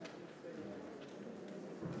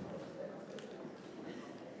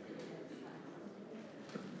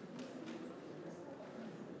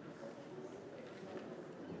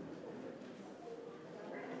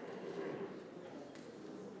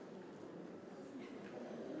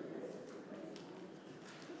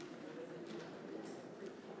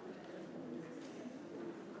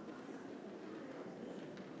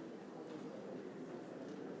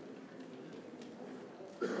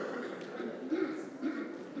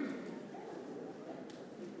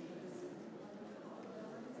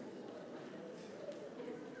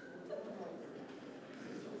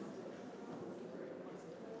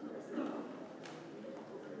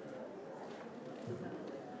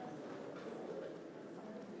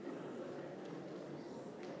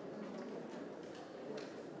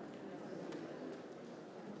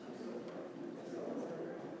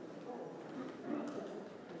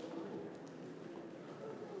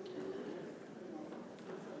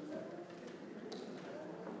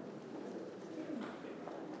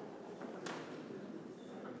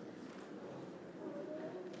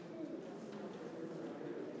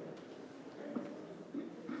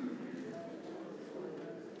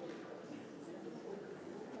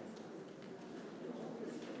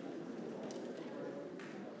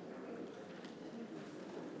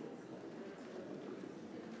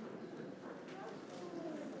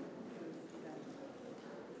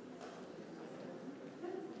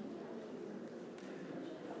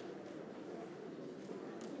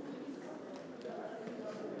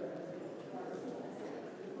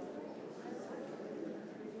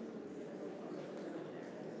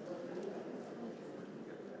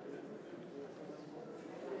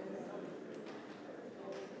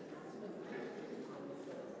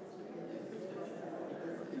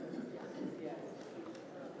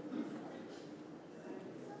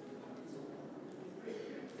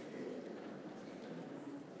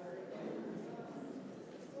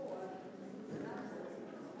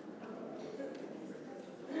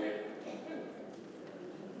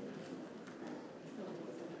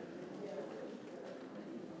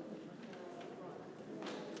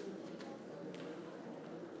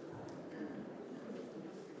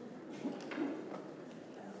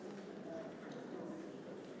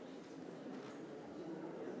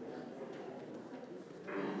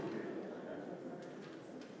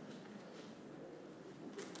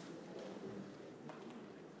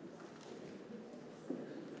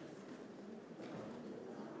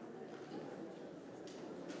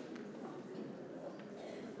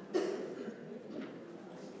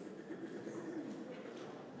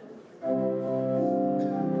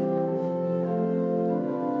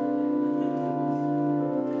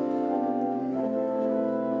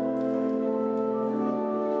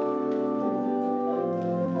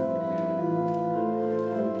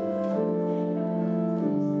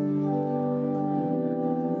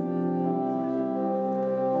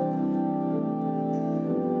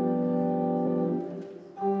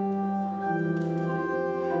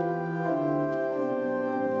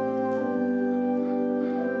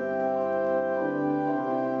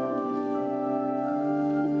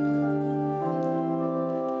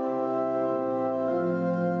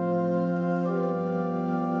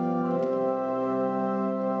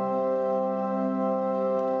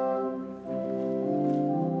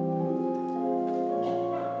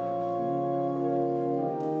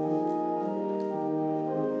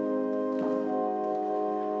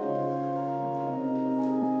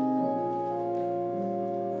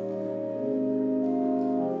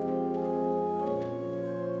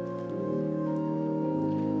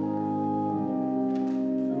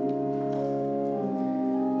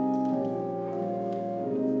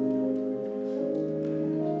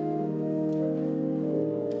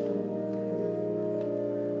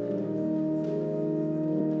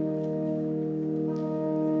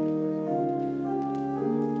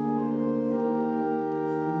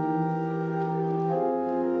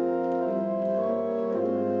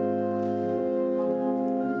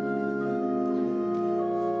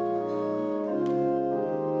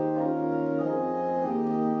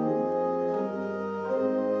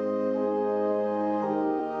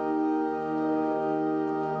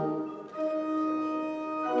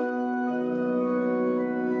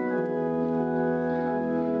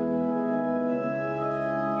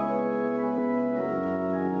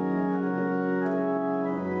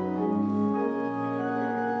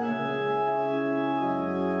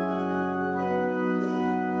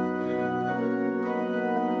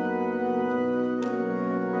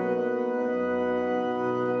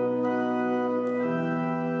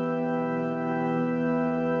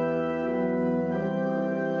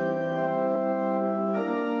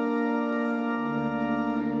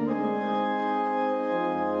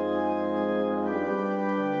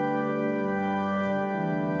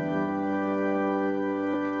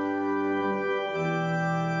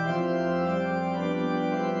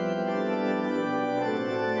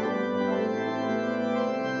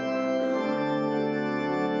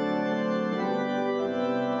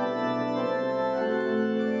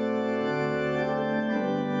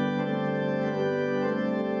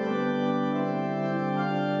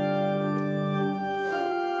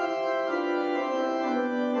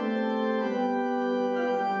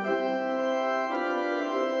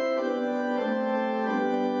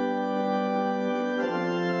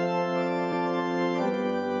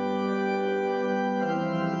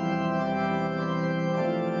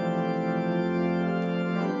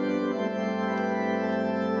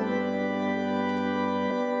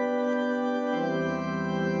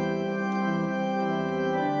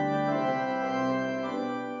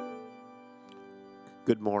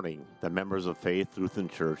Good morning. The members of Faith Lutheran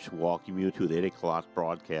Church welcome you to the 8 o'clock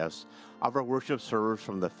broadcast of our worship service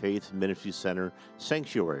from the Faith Ministry Center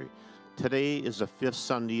Sanctuary. Today is the fifth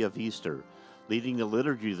Sunday of Easter. Leading the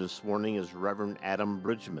liturgy this morning is Reverend Adam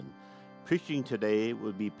Bridgman. Preaching today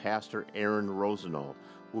will be Pastor Aaron Rosenau.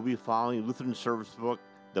 We'll be following Lutheran Service Book,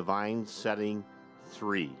 Divine Setting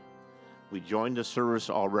 3. We joined the service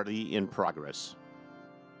already in progress.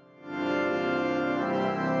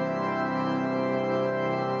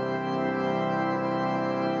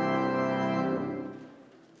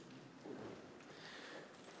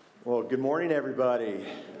 Well, good morning, everybody.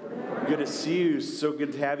 Good to see you. So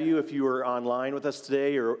good to have you. If you are online with us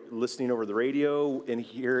today or listening over the radio and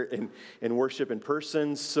here in worship in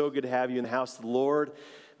person, so good to have you in the house of the Lord.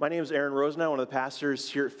 My name is Aaron Rosenau, one of the pastors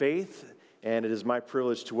here at Faith, and it is my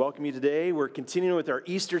privilege to welcome you today. We're continuing with our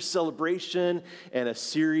Easter celebration and a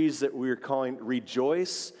series that we're calling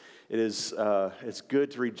Rejoice. It's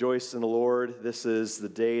good to rejoice in the Lord. This is the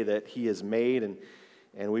day that He has made,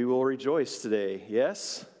 and we will rejoice today.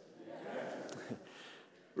 Yes?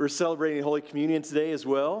 We're celebrating Holy Communion today as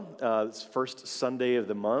well. It's first Sunday of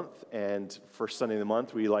the month, and first Sunday of the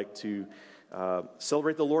month we like to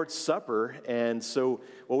celebrate the Lord's Supper. And so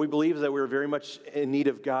what we believe is that we're very much in need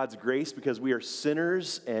of God's grace because we are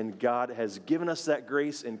sinners, and God has given us that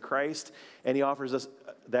grace in Christ, and He offers us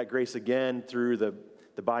that grace again through the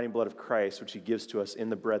body and blood of Christ, which He gives to us in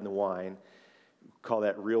the bread and the wine. We call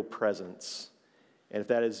that real presence. And if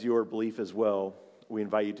that is your belief as well, we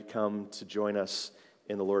invite you to come to join us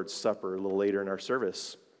in the Lord's Supper a little later in our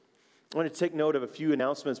service. I want to take note of a few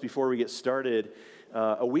announcements before we get started.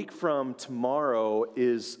 A week from tomorrow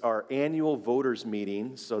is our annual voters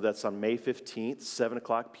meeting, so that's on May 15th, 7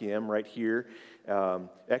 o'clock p.m. right here.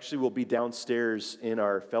 Actually, we'll be downstairs in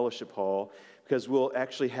our fellowship hall because we'll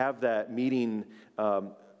actually have that meeting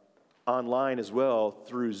online as well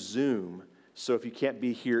through Zoom. So if you can't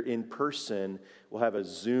be here in person, we'll have a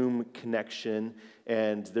Zoom connection,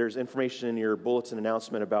 and there's information in your bulletin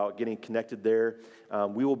announcement about getting connected there.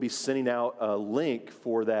 We will be sending out a link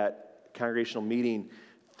for that congregational meeting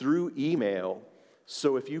through email.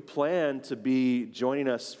 So if you plan to be joining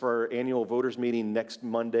us for our annual voters meeting next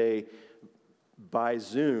Monday by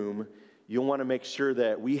Zoom, you'll want to make sure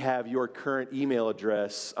that we have your current email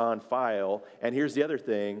address on file. And here's the other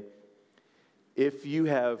thing. If you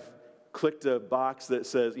have clicked a box that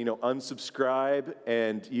says, unsubscribe,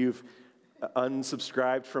 and you've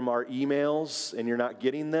unsubscribed from our emails and you're not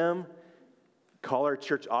getting them, call our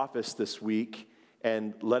church office this week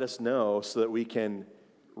and let us know so that we can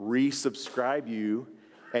resubscribe you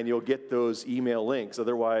and you'll get those email links.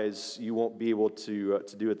 Otherwise, you won't be able to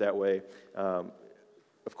do it that way.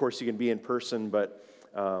 Of course, you can be in person, but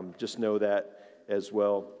just know that as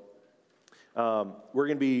well. We're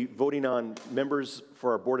going to be voting on members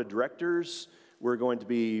for our board of directors. We're going to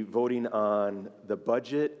be voting on the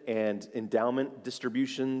budget and endowment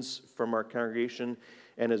distributions from our congregation,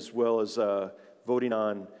 and as well as voting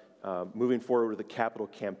on moving forward with the capital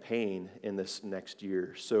campaign in this next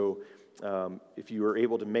year. So if you are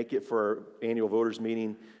able to make it for our annual voters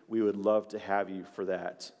meeting, we would love to have you for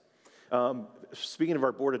that. Speaking of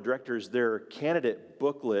our board of directors, there are candidate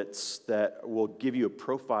booklets that will give you a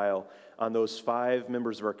profile on those 5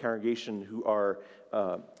 members of our congregation who are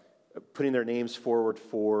putting their names forward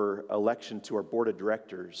for election to our board of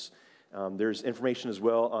directors. There's information as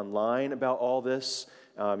well online about all this.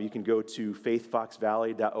 You can go to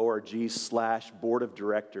faithfoxvalley.org/board of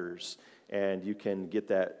directors, and you can get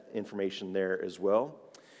that information there as well.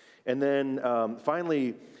 And then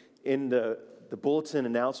finally, in the bulletin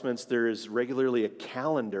announcements, there is regularly a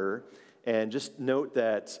calendar, and just note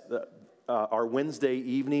that our Wednesday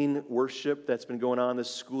evening worship that's been going on this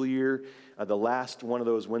school year, the last one of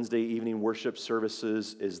those Wednesday evening worship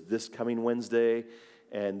services is this coming Wednesday,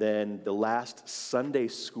 and then the last Sunday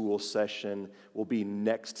school session will be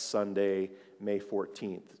next Sunday, May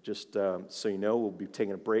 14th. Just so you know, we'll be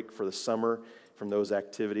taking a break for the summer from those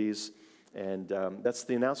activities, and that's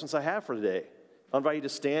the announcements I have for today. I'll invite you to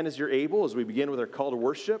stand as you're able as we begin with our call to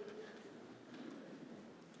worship.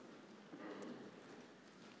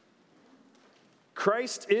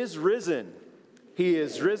 Christ is risen. He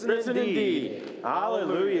is risen indeed.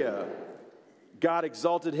 Hallelujah. God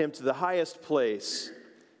exalted Him to the highest place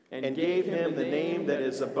and gave Him the name that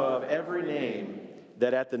is above every name,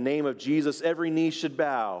 that at the name of Jesus every knee should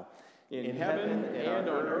bow, in heaven and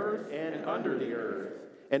on earth and under the earth,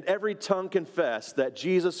 and every tongue confess that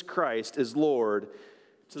Jesus Christ is Lord,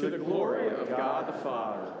 to the glory of God the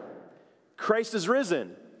Father. Christ is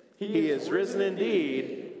risen. He is risen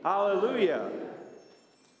indeed. Hallelujah.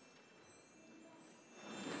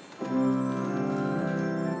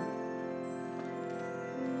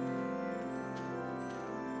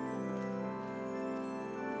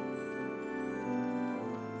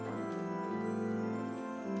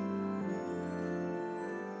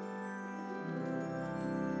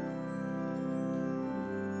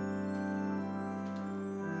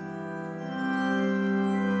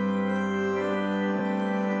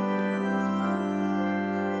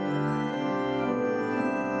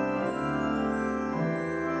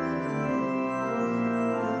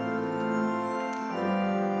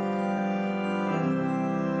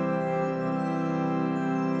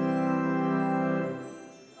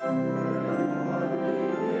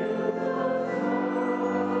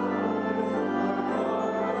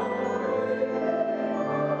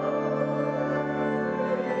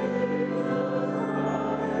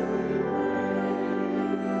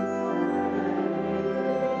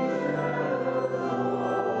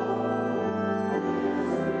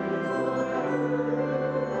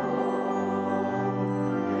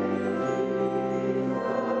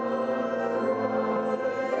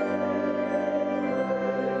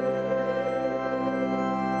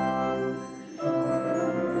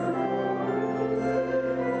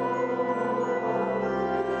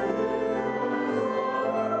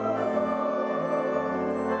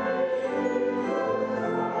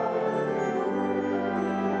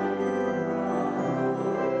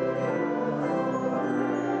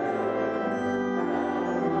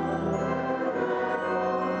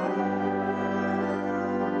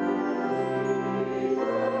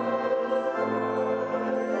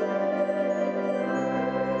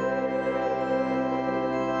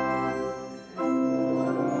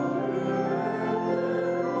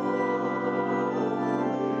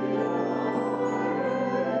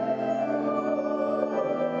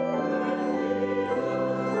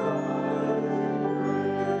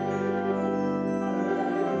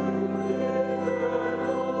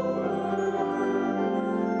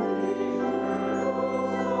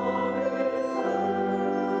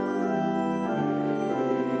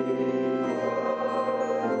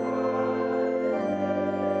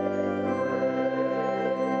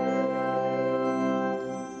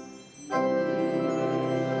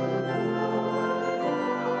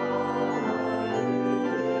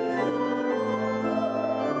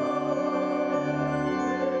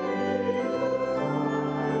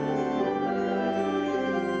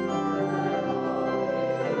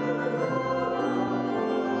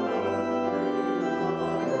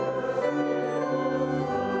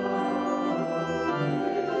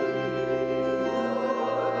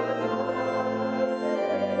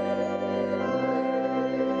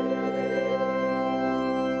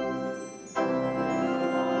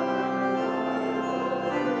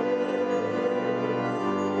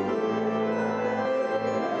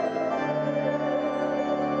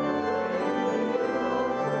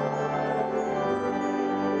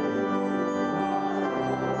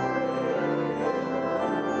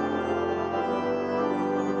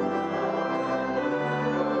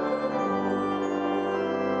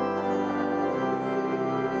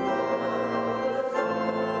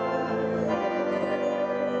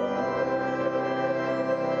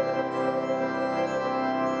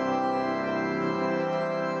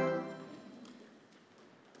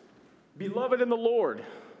 Beloved in the Lord,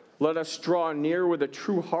 let us draw near with a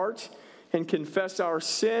true heart and confess our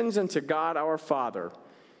sins unto God our Father,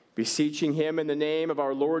 beseeching him in the name of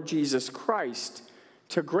our Lord Jesus Christ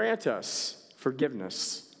to grant us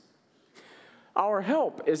forgiveness. Our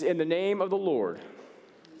help is in the name of the Lord,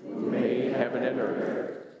 who made heaven and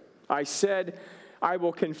earth. I said, I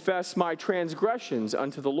will confess my transgressions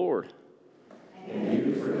unto the Lord. And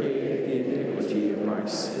you forgave the iniquity of my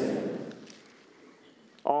sin.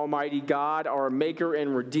 Almighty God, our Maker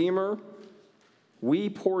and Redeemer, we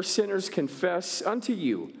poor sinners confess unto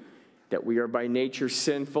you that we are by nature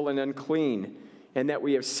sinful and unclean, and that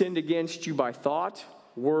we have sinned against you by thought,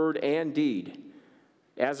 word, and deed.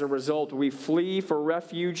 As a result, we flee for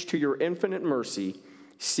refuge to your infinite mercy,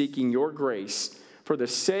 seeking your grace for the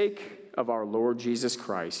sake of our Lord Jesus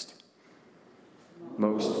Christ.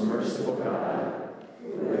 Most merciful God,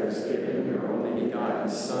 who has given your only begotten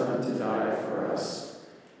Son to die for us,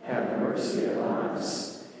 have mercy upon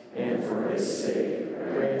us, and for his sake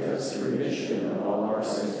grant us remission of all our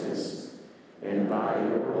sins, and by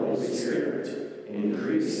your Holy Spirit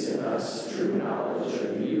increase in us true knowledge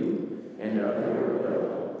of you and of your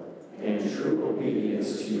will, and true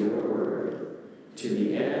obedience to your word, to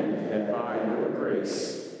the end that by your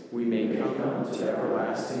grace we may come to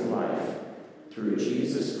everlasting life, through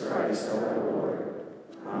Jesus Christ our Lord.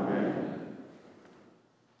 Amen.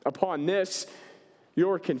 Upon this,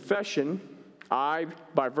 your confession, I,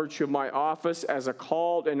 by virtue of my office as a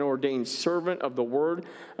called and ordained servant of the word,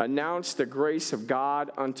 announce the grace of God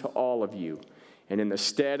unto all of you. And in the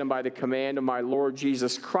stead and by the command of my Lord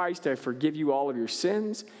Jesus Christ, I forgive you all of your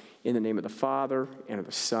sins, in the name of the Father, and of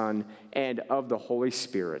the Son, and of the Holy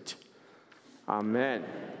Spirit. Amen.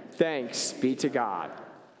 Thanks be to God.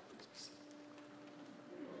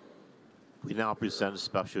 We now present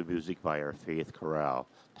special music by our Faith Chorale,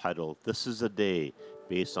 titled This is a Day,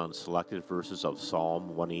 based on selected verses of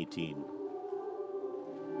Psalm 118.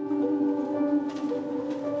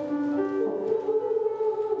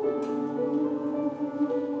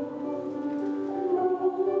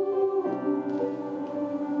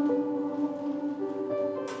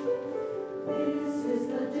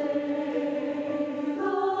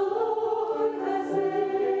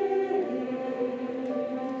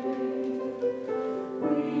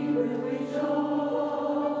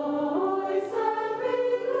 Rejoice and be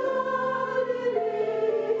glad in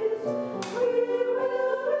it.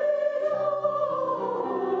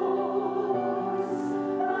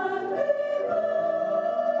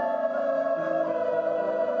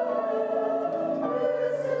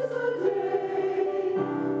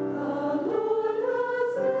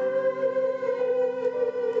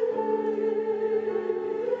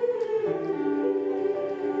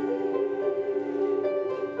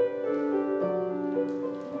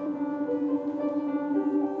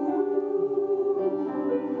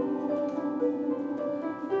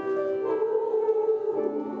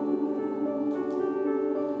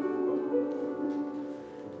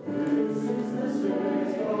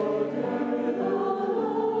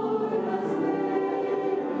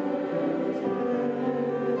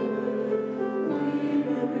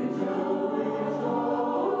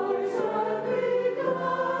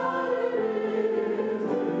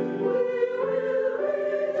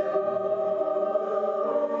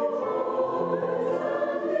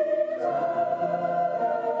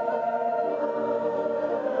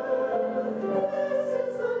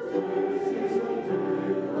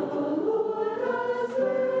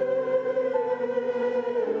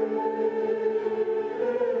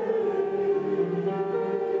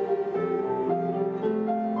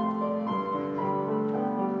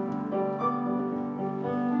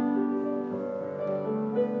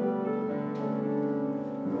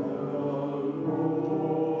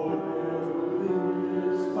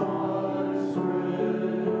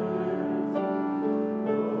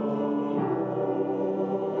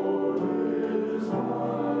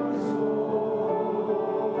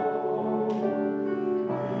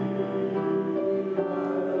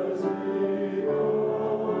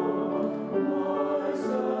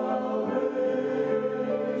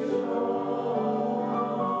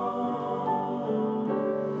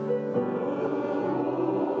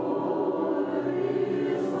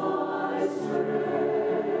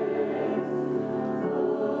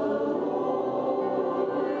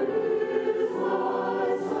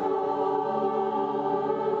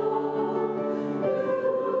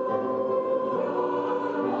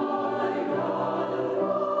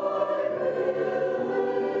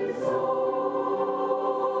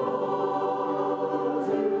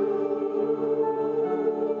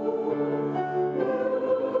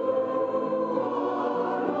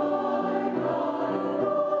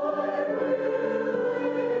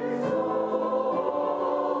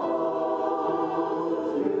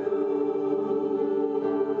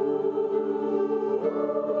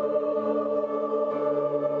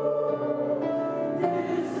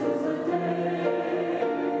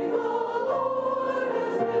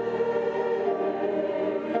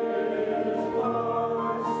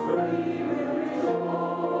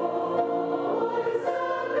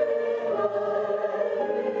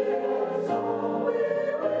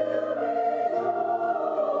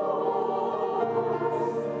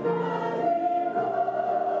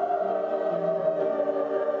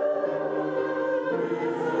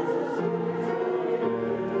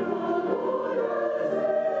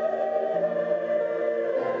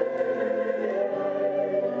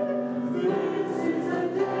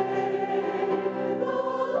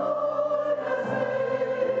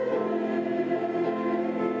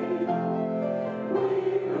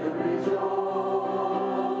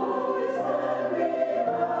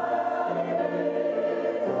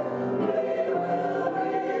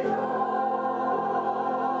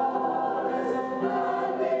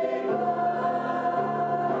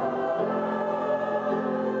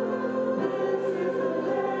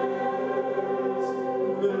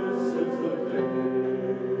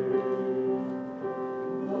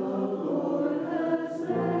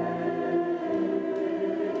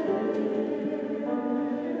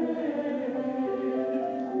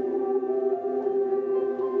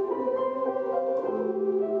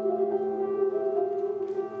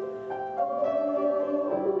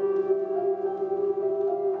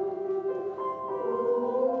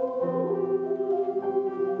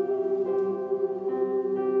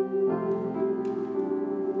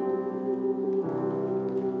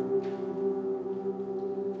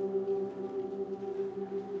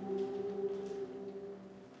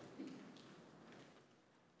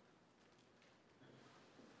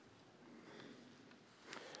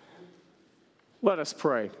 Let us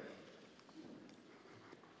pray.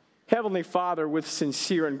 Heavenly Father, with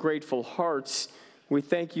sincere and grateful hearts, we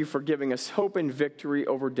thank you for giving us hope and victory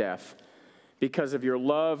over death. Because of your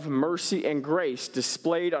love, mercy, and grace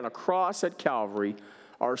displayed on a cross at Calvary,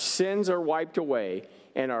 our sins are wiped away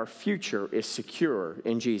and our future is secure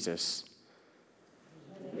in Jesus.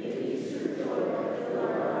 And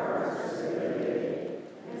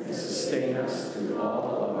sustain us through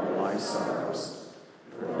all of our life's sorrows.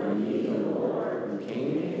 For ye, O Lord, who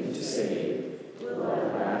came to save, will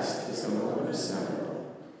at last his own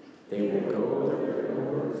assemble. They will go their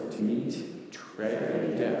Lord to meet,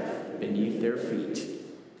 tread death beneath their feet.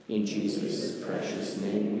 In Jesus' precious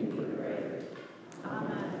name we pray.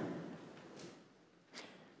 Amen.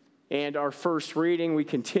 And our first reading, we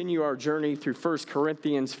continue our journey through 1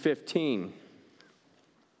 Corinthians 15.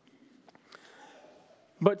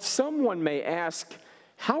 But someone may ask,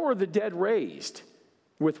 how are the dead raised?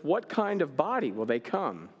 With what kind of body will they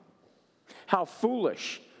come? How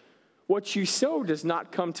foolish! What you sow does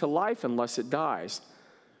not come to life unless it dies.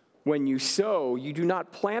 When you sow, you do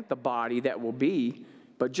not plant the body that will be,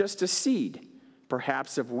 but just a seed,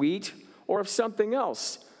 perhaps of wheat or of something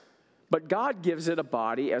else. But God gives it a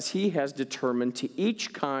body as he has determined. To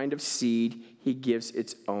each kind of seed, he gives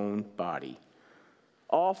its own body.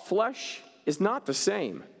 All flesh is not the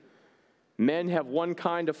same. Men have one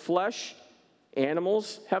kind of flesh,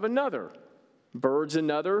 animals have another, birds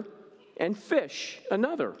another, and fish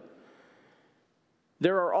another.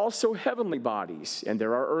 There are also heavenly bodies, and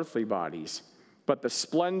there are earthly bodies. But the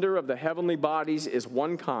splendor of the heavenly bodies is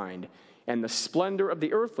one kind, and the splendor of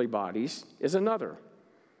the earthly bodies is another.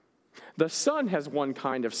 The sun has one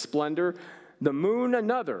kind of splendor, the moon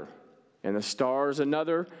another, and the stars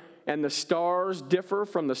another, and the stars differ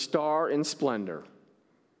from the star in splendor.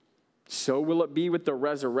 So will it be with the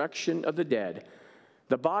resurrection of the dead.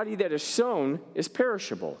 The body that is sown is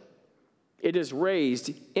perishable. It is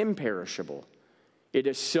raised imperishable. It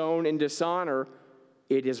is sown in dishonor.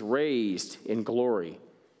 It is raised in glory.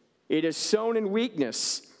 It is sown in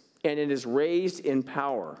weakness, and it is raised in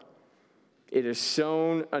power. It is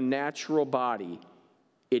sown a natural body.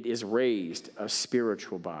 It is raised a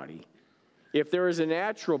spiritual body. If there is a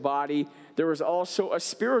natural body, there is also a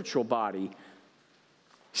spiritual body.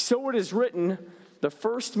 So it is written, the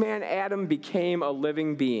first man, Adam, became a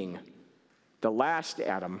living being. The last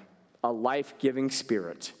Adam, a life-giving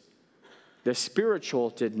spirit. The spiritual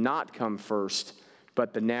did not come first,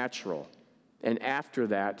 but the natural, and after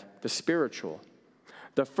that, the spiritual.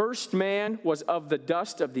 The first man was of the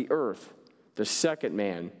dust of the earth, the second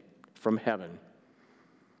man from heaven.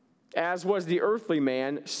 As was the earthly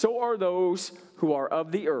man, so are those who are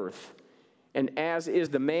of the earth. And as is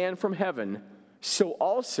the man from heaven, so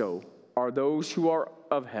also are those who are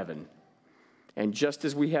of heaven. And just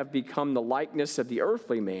as we have become the likeness of the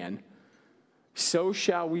earthly man, so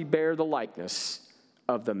shall we bear the likeness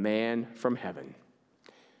of the man from heaven.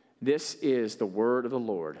 This is the word of the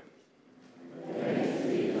Lord. Thanks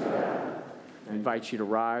be to God. I invite you to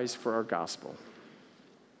rise for our gospel.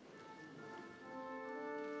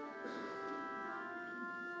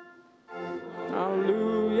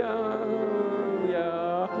 Hallelujah.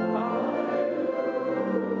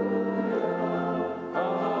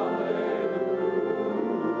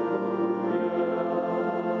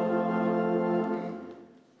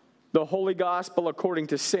 The Holy Gospel according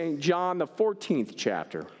to St. John, the 14th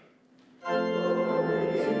chapter.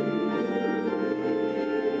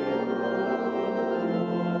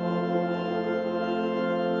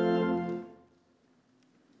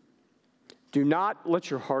 Do not let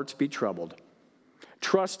your hearts be troubled.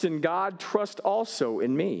 Trust in God, trust also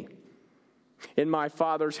in me. In my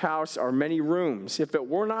Father's house are many rooms. If it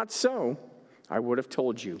were not so, I would have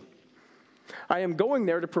told you. I am going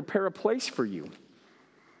there to prepare a place for you.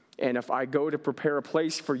 And if I go to prepare a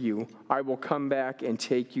place for you, I will come back and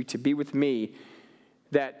take you to be with me,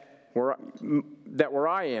 that where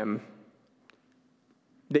I am,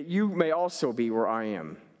 that you may also be where I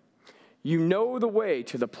am. You know the way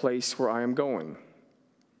to the place where I am going.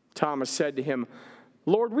 Thomas said to him,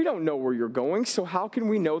 Lord, we don't know where you're going, so how can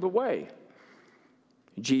we know the way?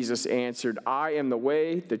 Jesus answered, I am the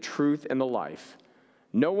way, the truth, and the life.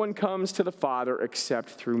 No one comes to the Father except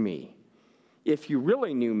through me. If you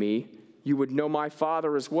really knew me, you would know my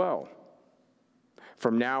Father as well.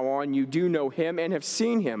 From now on, you do know him and have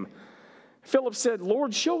seen him. Philip said,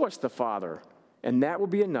 Lord, show us the Father, and that will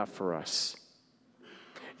be enough for us.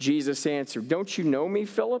 Jesus answered, don't you know me,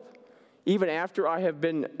 Philip? Even after I have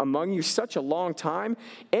been among you such a long time,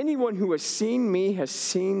 anyone who has seen me has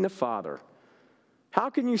seen the Father.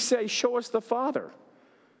 How can you say, show us the Father?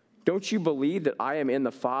 Don't you believe that I am in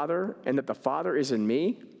the Father and that the Father is in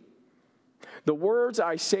me? The words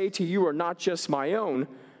I say to you are not just my own.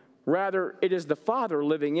 Rather, it is the Father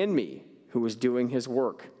living in me who is doing his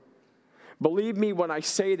work. Believe me when I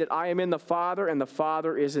say that I am in the Father and the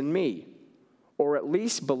Father is in me, or at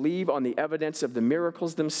least believe on the evidence of the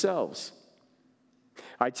miracles themselves.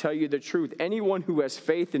 I tell you the truth, anyone who has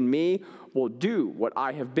faith in me will do what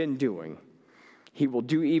I have been doing. He will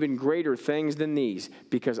do even greater things than these,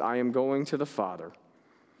 because I am going to the Father.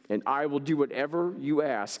 And I will do whatever you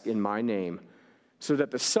ask in my name, so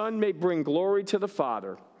that the Son may bring glory to the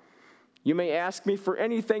Father. You may ask me for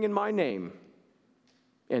anything in my name,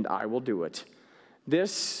 and I will do it.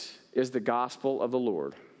 This is the gospel of the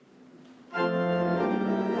Lord.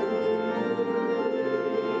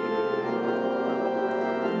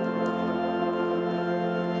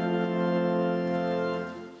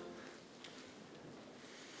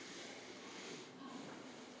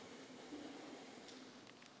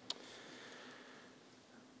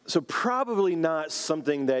 So probably not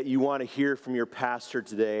something that you want to hear from your pastor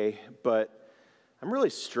today, but I'm really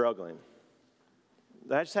struggling.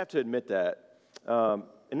 I just have to admit that. And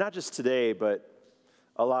not just today, but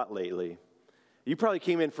a lot lately. You probably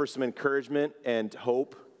came in for some encouragement and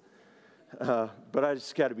hope, but I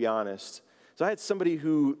just got to be honest. So I had somebody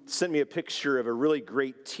who sent me a picture of a really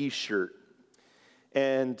great t-shirt,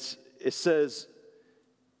 and it says,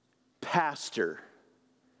 Pastor,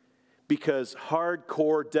 because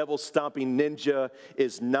hardcore devil-stomping ninja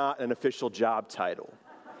is not an official job title.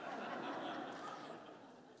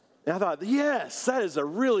 And I thought, yes, that is a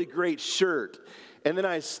really great shirt. And then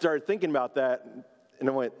I started thinking about that, and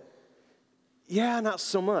I went, yeah, not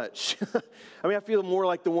so much. I mean, I feel more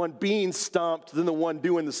like the one being stomped than the one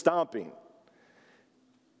doing the stomping.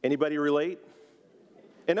 Anybody relate?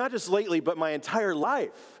 And not just lately, but my entire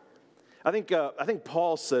life. I think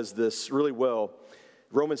Paul says this really well.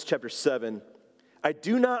 Romans chapter 7, I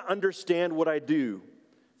do not understand what I do,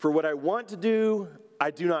 for what I want to do,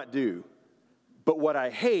 I do not do, but what I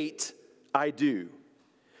hate, I do.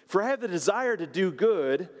 For I have the desire to do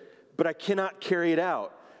good, but I cannot carry it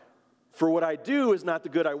out. For what I do is not the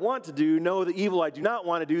good I want to do, no, the evil I do not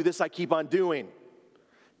want to do, this I keep on doing.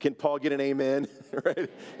 Can Paul get an amen? Right?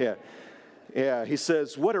 Yeah, he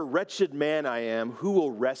says, what a wretched man I am, who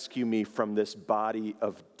will rescue me from this body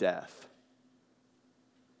of death?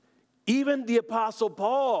 Even the Apostle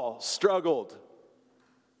Paul struggled.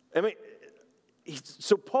 I mean,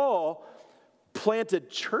 so Paul planted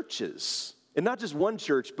churches, and not just one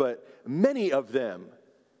church, but many of them.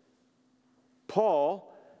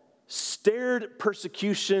 Paul stared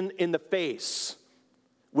persecution in the face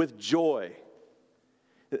with joy.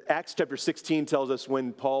 Acts chapter 16 tells us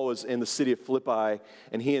when Paul was in the city of Philippi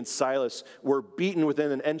and he and Silas were beaten within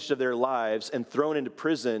an inch of their lives and thrown into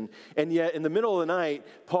prison. And yet in the middle of the night,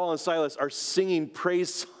 Paul and Silas are singing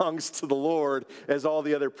praise songs to the Lord as all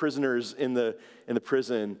the other prisoners in the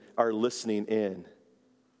prison are listening in.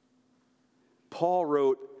 Paul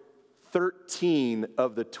wrote 13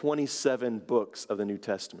 of the 27 books of the New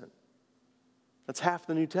Testament. That's half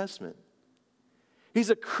the New Testament. He's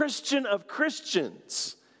a Christian of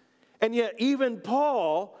Christians. And yet even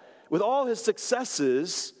Paul, with all his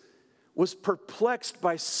successes, was perplexed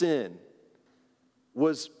by sin,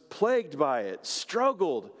 was plagued by it,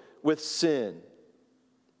 struggled with sin.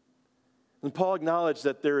 And Paul acknowledged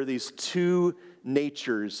that there are these two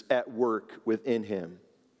natures at work within him.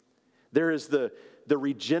 There is the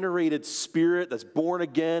regenerated spirit that's born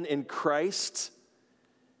again in Christ,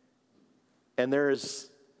 and there is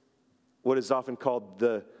what is often called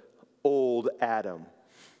the old Adam.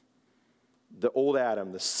 The old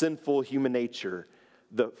Adam, the sinful human nature,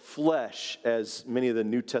 the flesh, as many of the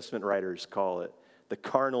New Testament writers call it, the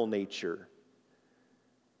carnal nature.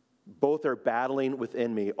 Both are battling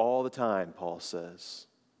within me all the time, Paul says.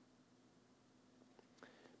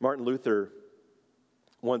 Martin Luther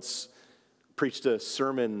once preached a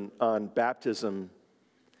sermon on baptism,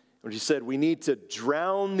 which he said, we need to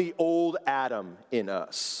drown the old Adam in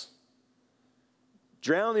us.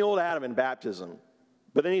 Drown the old Adam in baptism.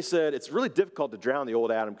 But then he said, it's really difficult to drown the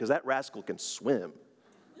old Adam because that rascal can swim.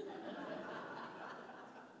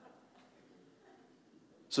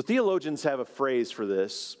 So theologians have a phrase for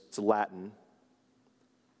this. It's Latin.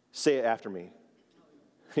 Say it after me.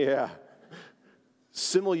 Yeah.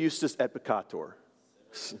 Simul justus et peccator.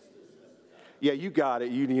 Yeah, you got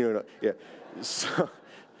it. You know. Yeah. So,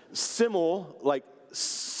 simul, like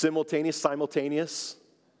simultaneous,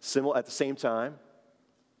 simul at the same time.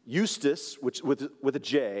 Justus, which with a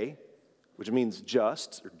J, which means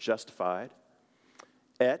just or justified.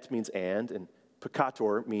 Et means and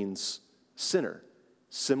peccator means sinner.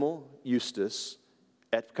 simul justus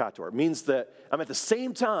et peccator. It means that I'm at the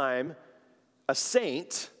same time a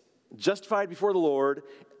saint, justified before the Lord,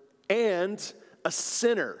 and a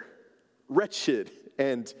sinner, wretched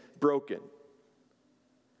and broken.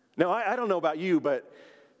 Now, I don't know about you, but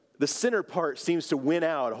the sinner part seems to win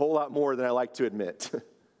out a whole lot more than I like to admit.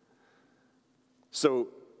 So,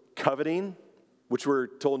 coveting, which we're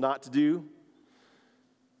told not to do,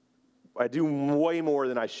 I do way more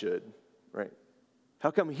than I should, right?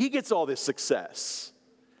 How come he gets all this success?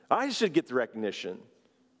 I should get the recognition.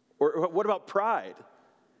 Or what about pride?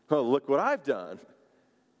 Oh, look what I've done.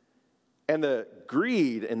 And the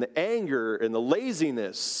greed and the anger and the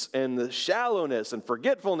laziness and the shallowness and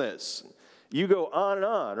forgetfulness. You go on and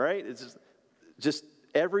on, right? It's just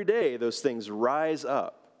every day those things rise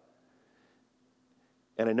up.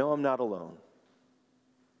 And I know I'm not alone.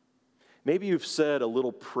 Maybe you've said a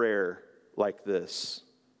little prayer like this.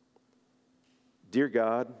 Dear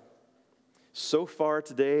God, so far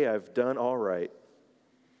today I've done all right.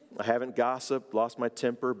 I haven't gossiped, lost my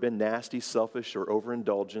temper, been nasty, selfish, or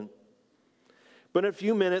overindulgent. But in a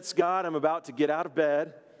few minutes, God, I'm about to get out of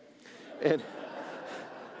bed. And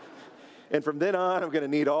from then on, I'm going to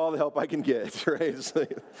need all the help I can get, right?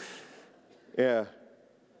 Yeah.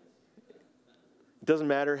 It doesn't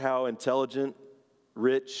matter how intelligent,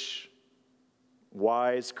 rich,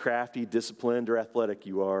 wise, crafty, disciplined, or athletic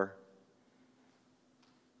you are.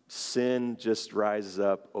 Sin just rises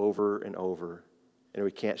up over and over, and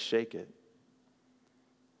we can't shake it.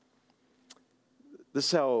 This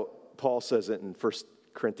is how Paul says it in 1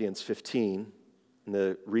 Corinthians 15, in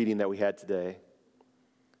the reading that we had today.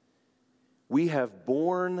 We have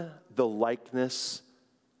borne the likeness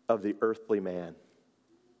of the earthly man.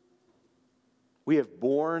 We have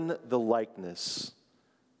borne the likeness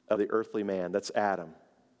of the earthly man. That's Adam.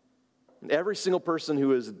 And every single person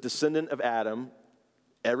who is a descendant of Adam,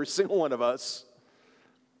 every single one of us,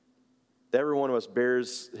 every one of us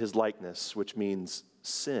bears his likeness, which means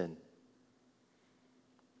sin.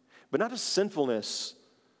 But not just sinfulness,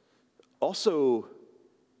 also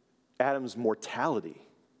Adam's mortality.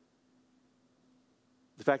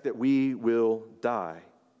 The fact that we will die.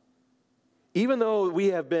 Even though we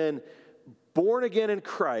have been born again in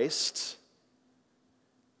Christ,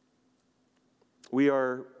 we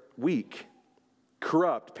are weak,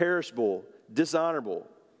 corrupt, perishable, dishonorable.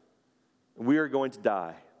 We are going to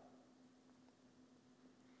die.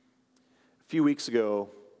 A few weeks ago,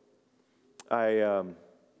 I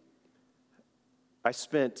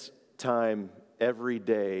spent time every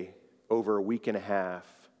day over a week and a half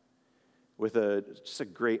with just a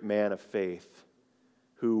great man of faith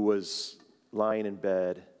who was lying in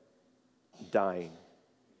bed, dying.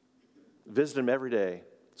 Visited him every day,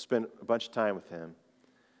 spent a bunch of time with him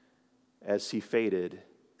as he faded.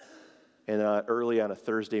 And early on a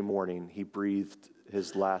Thursday morning, he breathed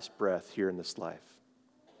his last breath here in this life.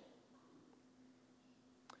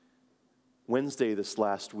 Wednesday this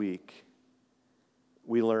last week,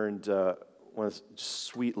 we learned one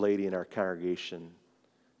sweet lady in our congregation,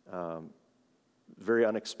 very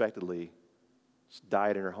unexpectedly,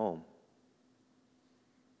 died in her home.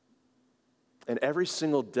 And every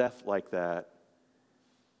single death like that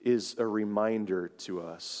is a reminder to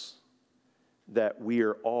us that we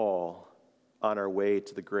are all on our way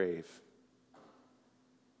to the grave.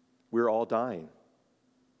 We're all dying.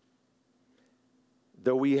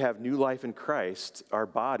 Though we have new life in Christ, our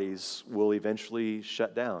bodies will eventually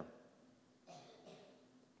shut down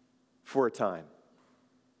for a time.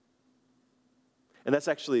 And that's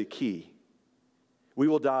actually a key. We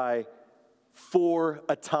will die for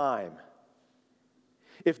a time.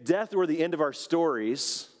 If death were the end of our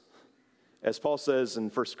stories, as Paul says in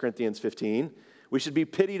 1 Corinthians 15, we should be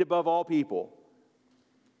pitied above all people.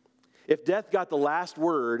 If death got the last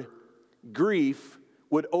word, grief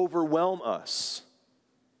would overwhelm us.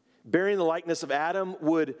 Bearing the likeness of Adam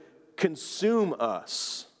would consume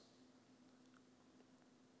us.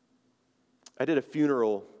 I did a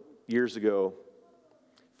funeral years ago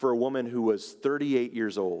for a woman who was 38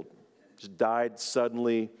 years old. Just died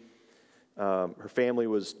suddenly. Her family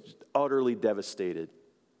was utterly devastated.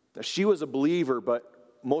 Now, she was a believer,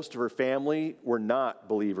 but most of her family were not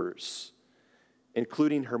believers,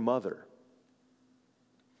 including her mother.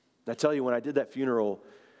 And I tell you, when I did that funeral,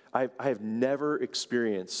 I have never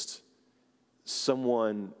experienced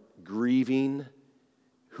someone grieving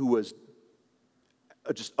who was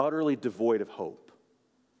just utterly devoid of hope.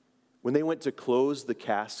 When they went to close the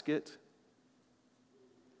casket,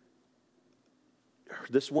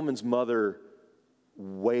 this woman's mother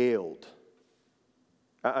wailed.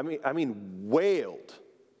 I mean, wailed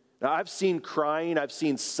Now, I've seen crying, I've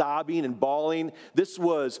seen sobbing and bawling. This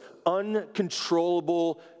was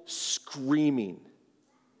uncontrollable screaming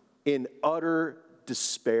in utter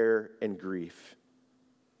despair and grief.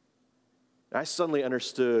 And I suddenly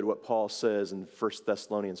understood what Paul says in 1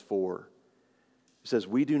 Thessalonians 4. He says,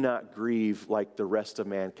 we do not grieve like the rest of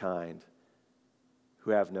mankind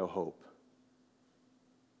who have no hope.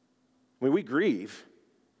 I mean, we grieve.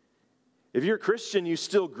 If you're a Christian, you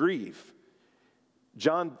still grieve.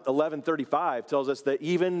 John 11:35 tells us that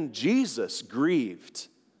even Jesus grieved.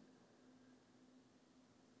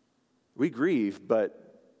 We grieve, but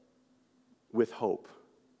with hope,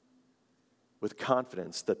 with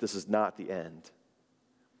confidence that this is not the end.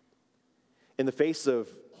 In the face of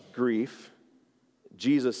grief,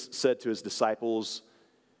 Jesus said to his disciples,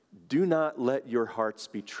 do not let your hearts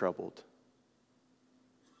be troubled.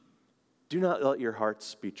 Do not let your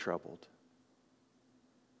hearts be troubled.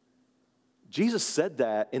 Jesus said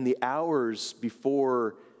that in the hours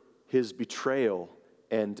before his betrayal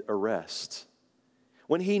and arrest,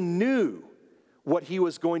 when he knew what he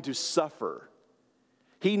was going to suffer.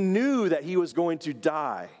 He knew that he was going to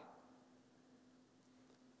die.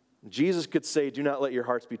 Jesus could say, do not let your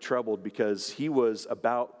hearts be troubled, because he was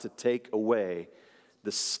about to take away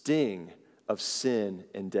the sting of sin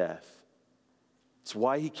and death. It's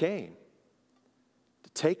why he came, to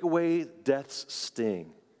take away death's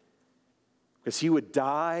sting. Because he would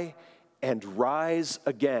die and rise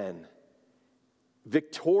again,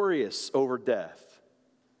 victorious over death.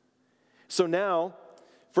 So now,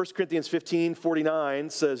 1 Corinthians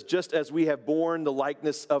 15:49 says, just as we have borne the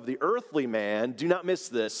likeness of the earthly man, do not miss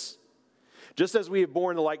this, just as we have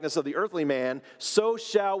borne the likeness of the earthly man, so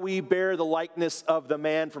shall we bear the likeness of the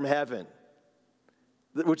man from heaven,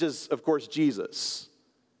 which is, of course, Jesus.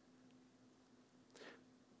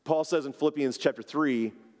 Paul says in Philippians chapter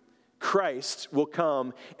 3, Christ will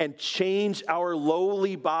come and change our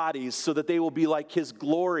lowly bodies so that they will be like his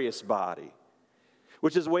glorious body,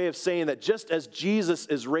 which is a way of saying that just as Jesus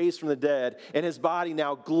is raised from the dead and his body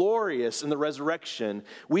now glorious in the resurrection,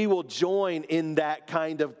 we will join in that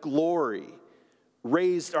kind of glory,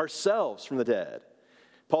 raised ourselves from the dead.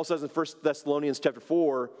 Paul says in 1 Thessalonians chapter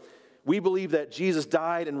 4, we believe that Jesus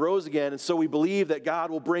died and rose again, and so we believe that God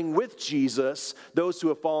will bring with Jesus those who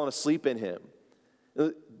have fallen asleep in him.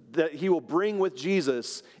 That he will bring with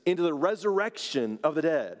Jesus into the resurrection of the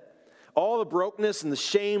dead. All the brokenness and the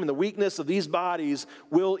shame and the weakness of these bodies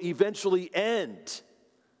will eventually end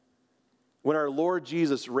when our Lord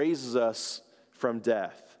Jesus raises us from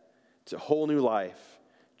death to a whole new life,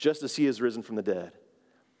 just as he has risen from the dead.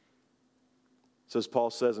 So as Paul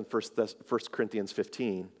says in 1 Corinthians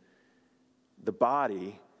 15, the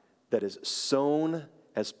body that is sown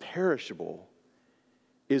as perishable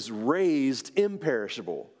is raised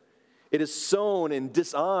imperishable. It is sown in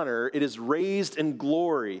dishonor. It is raised in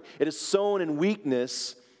glory. It is sown in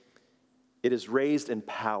weakness. It is raised in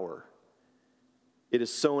power. It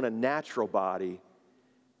is sown a natural body.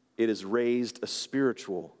 It is raised a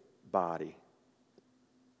spiritual body.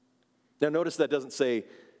 Now notice that doesn't say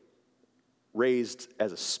raised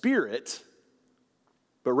as a spirit,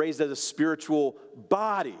 but raised as a spiritual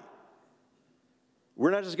body.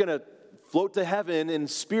 We're not just going to float to heaven in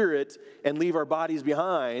spirit and leave our bodies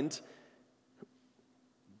behind.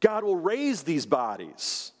 God will raise these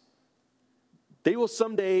bodies. They will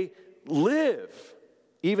someday live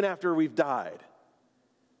even after we've died.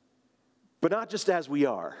 But not just as we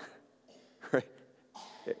are. Right?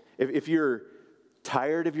 If you're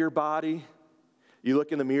tired of your body, you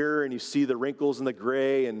look in the mirror and you see the wrinkles and the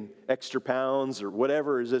gray and extra pounds or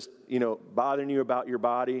whatever is just, bothering you about your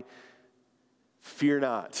body, fear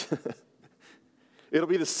not. It'll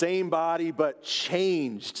be the same body but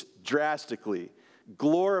changed drastically.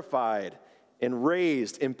 Glorified and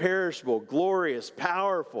raised, imperishable, glorious,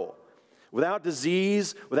 powerful, without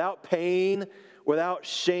disease, without pain, without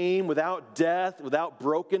shame, without death, without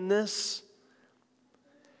brokenness.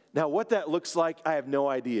 Now, what that looks like, I have no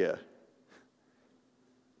idea.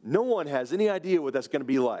 No one has any idea what that's going to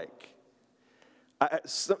be like.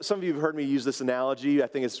 Some of you have heard me use this analogy. I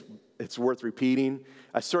think it's worth repeating.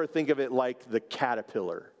 I sort of think of it like the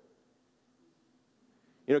caterpillar.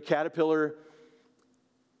 Caterpillar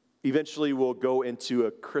eventually will go into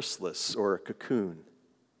a chrysalis or a cocoon.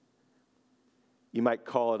 You might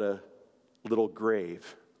call it a little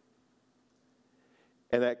grave.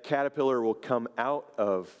 And that caterpillar will come out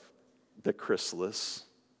of the chrysalis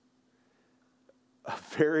a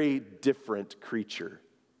very different creature.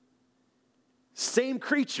 Same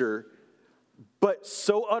creature, but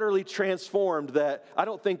so utterly transformed that I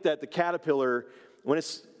don't think that the caterpillar, when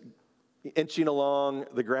it's inching along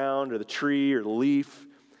the ground or the tree or the leaf,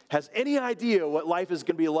 has any idea what life is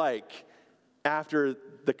going to be like after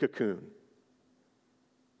the cocoon,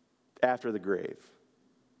 after the grave.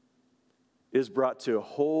 It is brought to a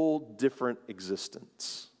whole different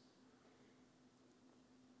existence.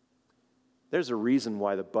 There's a reason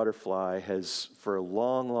why the butterfly has, for a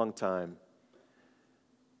long, long time,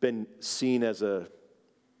 been seen as an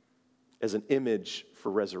image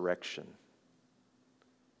for resurrection.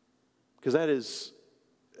 Because that is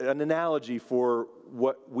an analogy for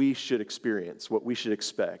what we should experience, what we should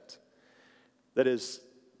expect. That is,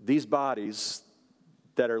 these bodies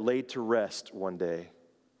that are laid to rest one day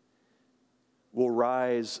will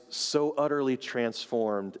rise so utterly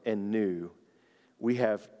transformed and new, we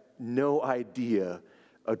have no idea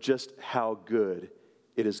of just how good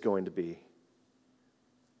it is going to be.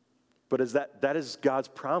 But that is God's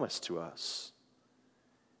promise to us.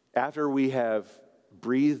 After we have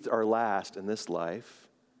breathed our last in this life,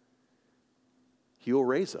 He will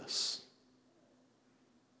raise us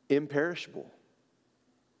imperishable,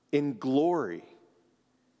 in glory,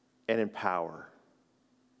 and in power.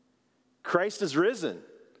 Christ is risen.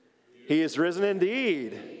 He is risen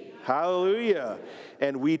indeed. Hallelujah.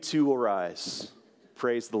 And we too will rise.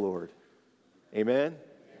 Praise the Lord. Amen.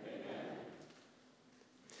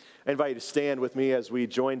 I invite you to stand with me as we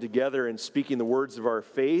join together in speaking the words of our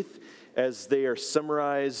faith as they are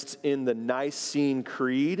summarized in the Nicene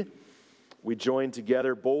Creed. We join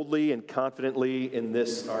together boldly and confidently in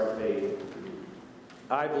this our faith.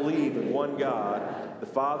 I believe in one God, the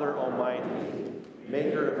Father Almighty,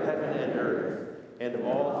 maker of heaven and earth, and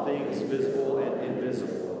all things visible and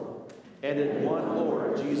invisible, and in one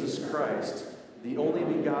Lord Jesus Christ, the only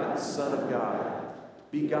begotten Son of God,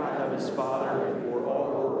 begotten of His Father before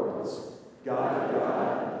all worlds, God of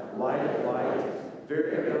God, light of light,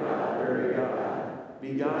 very God,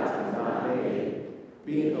 begotten, not made,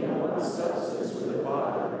 being of one substance with the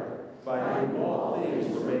Father, by whom all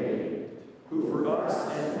things were made, who for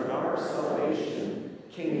us and for our salvation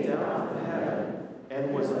came down from heaven,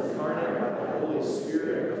 and was incarnate by the Holy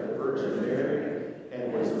Spirit of the Virgin Mary,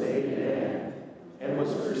 and was made man, and was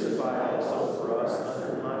crucified also for us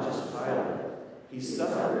under Pontius Pilate. He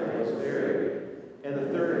suffered and was buried, and the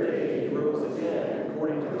third day He rose again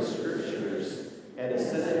according to the Scriptures, and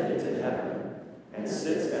ascended into heaven, and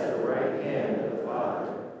sits at the right hand of the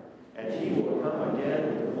Father. And He will come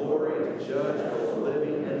again with glory to judge both the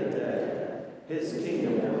living and the dead. His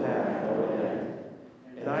kingdom will have no end.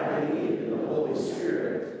 And I believe in the Holy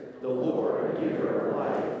Spirit, the Lord, giver of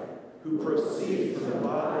life, who proceeds from the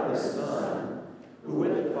Father and the Son, who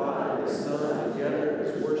with the Father and the Son together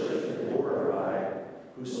is worshipped and glorified,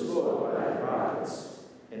 who spoke by the prophets.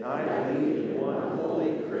 And I believe in one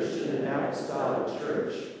holy Christian and apostolic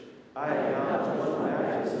church. I acknowledge one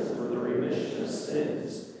baptism for the remission of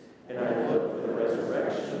sins, and I look for the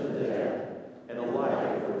resurrection of the dead and a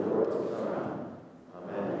life of the world to come.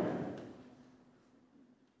 Amen.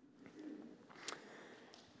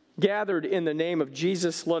 Gathered in the name of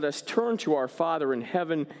Jesus, let us turn to our Father in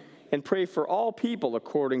heaven and pray for all people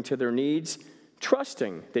according to their needs,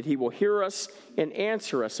 trusting that He will hear us and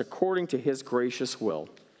answer us according to His gracious will.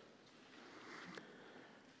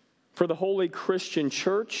 For the Holy Christian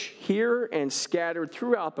Church, here and scattered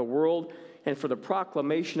throughout the world, and for the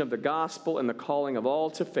proclamation of the gospel and the calling of all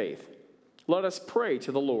to faith, let us pray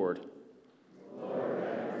to the Lord. Lord,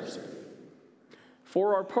 have mercy.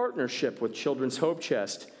 For our partnership with Children's Hope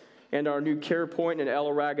Chest and our new care point in El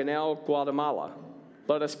Aragonel, Guatemala,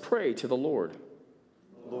 let us pray to the Lord.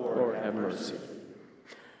 Lord, have mercy.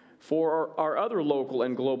 For our other local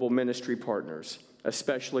and global ministry partners,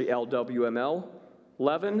 especially LWML,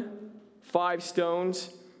 Levin, Five Stones,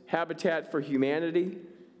 Habitat for Humanity,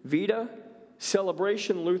 Vita,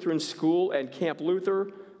 Celebration Lutheran School, and Camp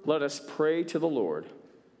Luther, let us pray to the Lord.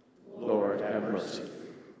 Lord, have mercy.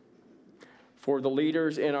 For the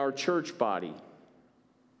leaders in our church body,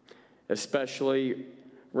 especially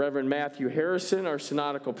Reverend Matthew Harrison, our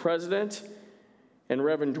synodical president, and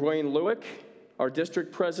Reverend Dwayne Lewick, our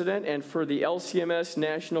district president, and for the LCMS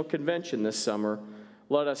National Convention this summer,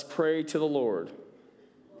 let us pray to the Lord.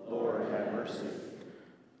 Lord, have mercy.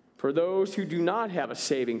 For those who do not have a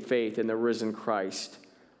saving faith in the risen Christ,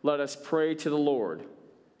 let us pray to the Lord.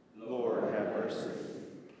 Lord, have mercy.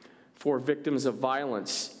 For victims of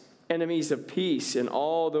violence, enemies of peace, and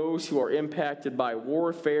all those who are impacted by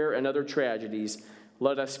warfare and other tragedies,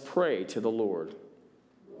 let us pray to the Lord.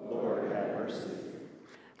 Lord, have mercy.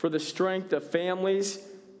 For the strength of families,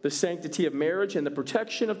 the sanctity of marriage, and the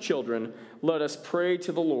protection of children, let us pray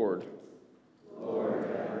to the Lord. Lord,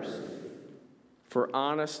 have mercy. For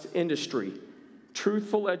honest industry,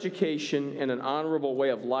 truthful education, and an honorable way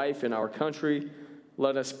of life in our country,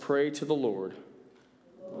 let us pray to the Lord.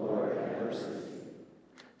 Lord, have mercy.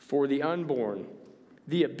 For the unborn,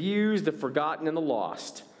 the abused, the forgotten, and the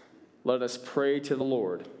lost, let us pray to the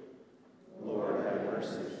Lord. Lord, have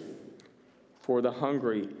mercy. For the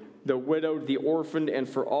hungry, the widowed, the orphaned, and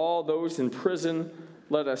for all those in prison,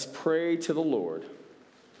 let us pray to the Lord.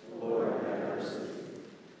 Lord, have mercy.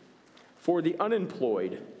 For the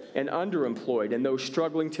unemployed and underemployed and those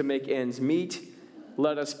struggling to make ends meet,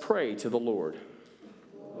 let us pray to the Lord.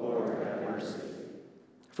 Lord, have mercy.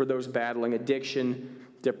 For those battling addiction,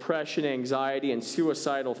 depression, anxiety, and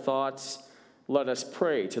suicidal thoughts, let us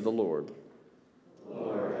pray to the Lord.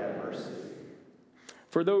 Lord, have mercy.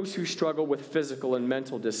 For those who struggle with physical and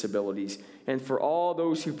mental disabilities, and for all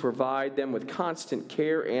those who provide them with constant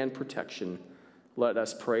care and protection, let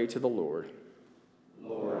us pray to the Lord.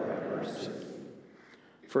 Lord, have mercy.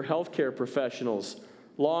 For healthcare professionals,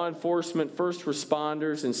 law enforcement, first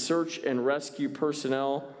responders, and search and rescue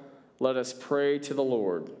personnel, let us pray to the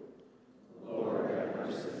Lord. Lord, have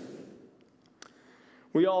mercy.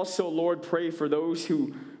 We also, Lord, pray for those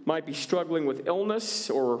who might be struggling with illness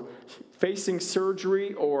or facing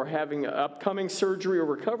surgery or having upcoming surgery or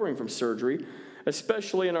recovering from surgery.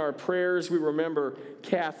 Especially in our prayers, we remember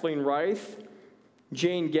Kathleen Reith,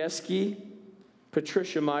 Jane Geske,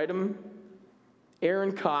 Patricia Midem,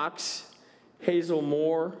 Aaron Cox, Hazel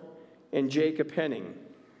Moore, and Jacob Henning.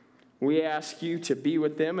 We ask you to be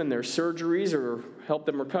with them in their surgeries or help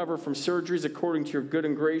them recover from surgeries according to your good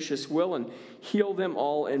and gracious will, and heal them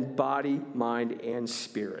all in body, mind, and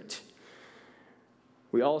spirit.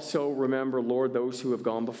 We also remember, Lord, those who have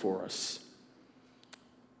gone before us.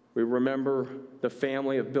 We remember the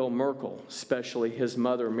family of Bill Merkel, especially his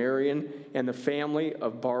mother, Marion, and the family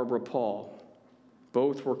of Barbara Paul.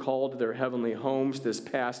 Both were called to their heavenly homes this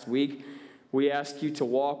past week. We ask you to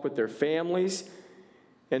walk with their families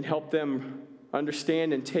and help them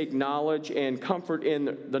understand and take knowledge and comfort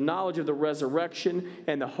in the knowledge of the resurrection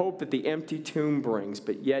and the hope that the empty tomb brings,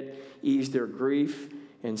 but yet ease their grief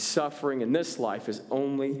and suffering in this life as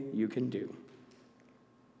only you can do.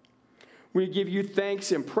 We give you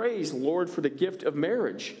thanks and praise, Lord, for the gift of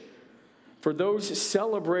marriage, for those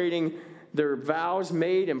celebrating their vows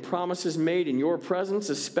made and promises made in your presence,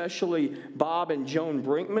 especially Bob and Joan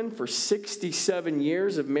Brinkman for 67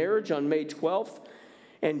 years of marriage on May 12th,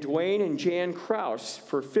 and Dwayne and Jan Kraus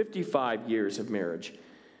for 55 years of marriage.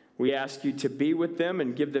 We ask you to be with them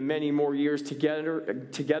and give them many more years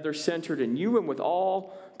together centered in you and with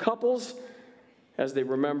all couples as they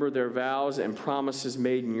remember their vows and promises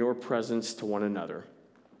made in your presence to one another.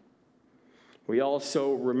 We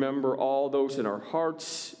also remember all those in our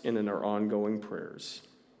hearts and in our ongoing prayers.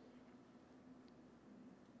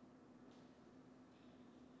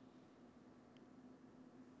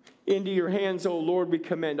 Into your hands, O Lord, we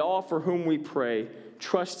commend all for whom we pray,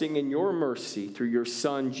 trusting in your mercy through your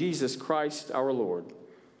Son, Jesus Christ, our Lord.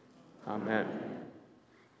 Amen.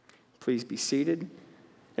 Please be seated.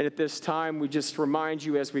 And at this time, we just remind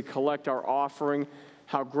you as we collect our offering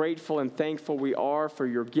how grateful and thankful we are for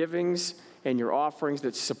your givings and your offerings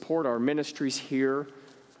that support our ministries here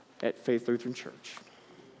at Faith Lutheran Church.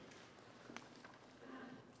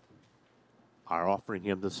 Our offering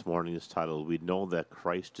hymn this morning is titled, We Know That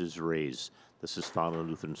Christ is Raised. This is found in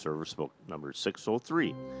Lutheran Service Book number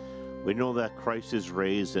 603. We know that Christ is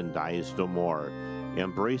raised and dies no more.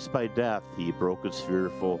 Embraced by death, he broke its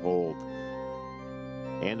fearful hold,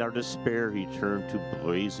 and our despair he turned to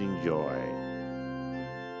blazing joy.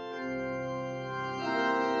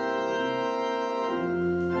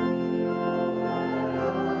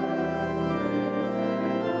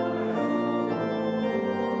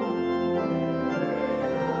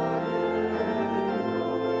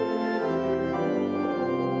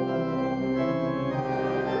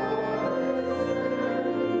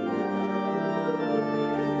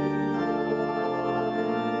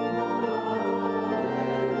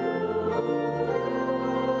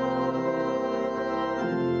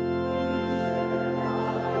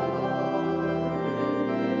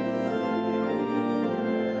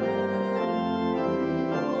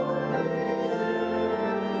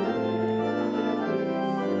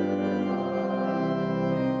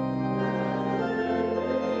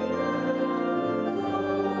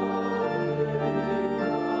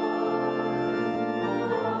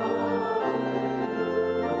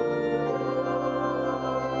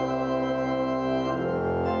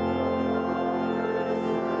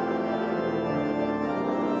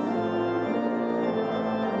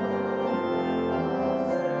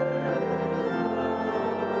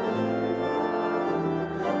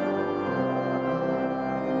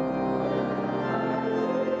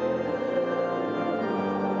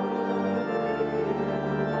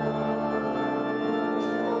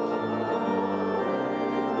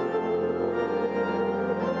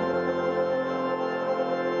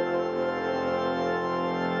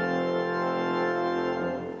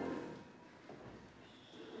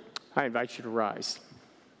 I invite you to rise.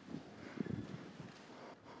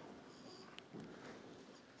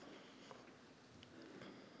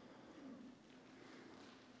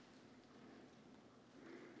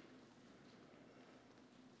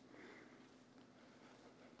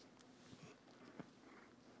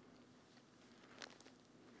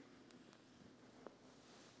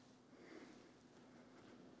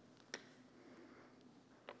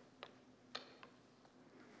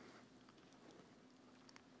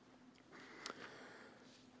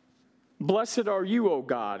 Blessed are you, O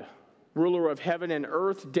God, ruler of heaven and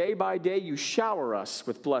earth. Day by day you shower us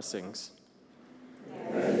with blessings.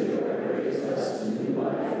 As you have raised us to new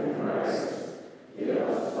life in Christ, give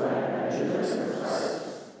us glad and generous in Christ,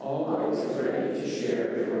 always ready to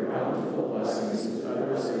share your bountiful blessings with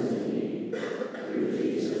others in need. Through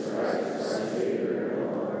Jesus Christ, our Savior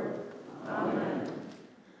and Lord. Amen.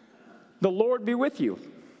 The Lord be with you.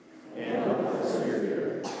 And with the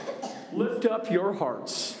Spirit. Lift up your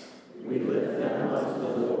hearts. We lift them up to the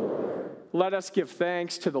Lord. Let us give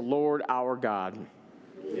thanks to the Lord our God.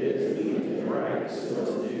 It is meet and right so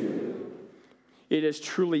to do. It is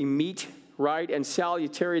truly meet, right, and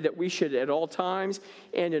salutary that we should at all times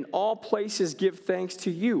and in all places give thanks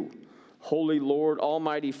to you, Holy Lord,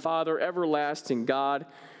 Almighty Father, everlasting God,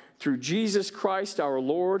 through Jesus Christ our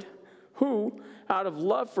Lord, who, out of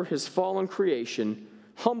love for his fallen creation,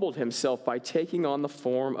 humbled himself by taking on the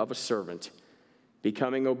form of a servant,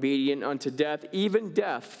 becoming obedient unto death, even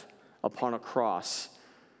death upon a cross.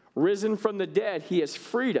 Risen from the dead, he has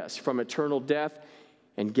freed us from eternal death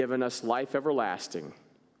and given us life everlasting.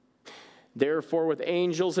 Therefore, with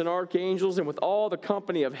angels and archangels and with all the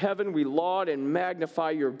company of heaven, we laud and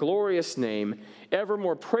magnify your glorious name,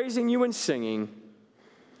 evermore praising you and singing.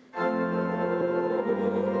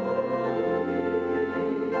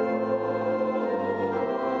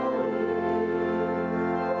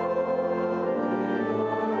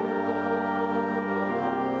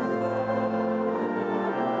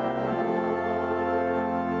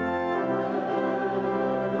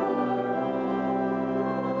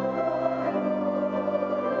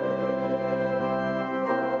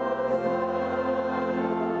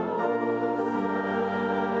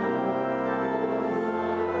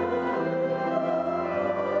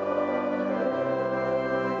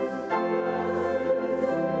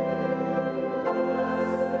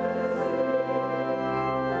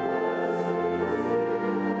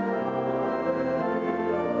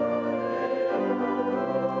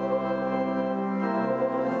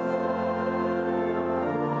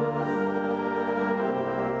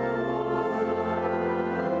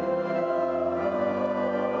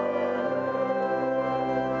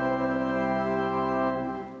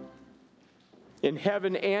 In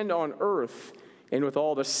heaven and on earth, and with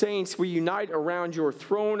all the saints, we unite around your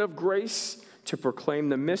throne of grace to proclaim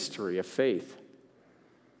the mystery of faith.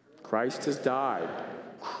 Christ has died.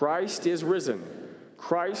 Christ is risen.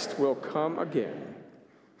 Christ will come again.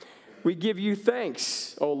 We give you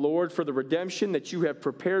thanks, O Lord, for the redemption that you have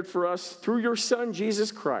prepared for us through your Son,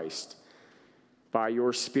 Jesus Christ. By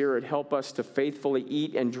your Spirit, help us to faithfully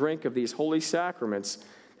eat and drink of these holy sacraments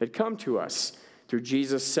that come to us through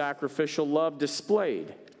Jesus' sacrificial love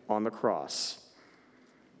displayed on the cross.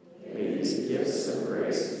 May these gifts of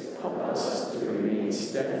grace help us to remain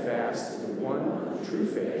steadfast in the one true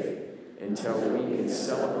faith until we can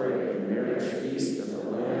celebrate the marriage feast of the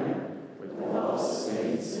Lamb with all the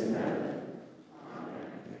saints in heaven.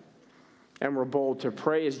 Amen. And we're bold to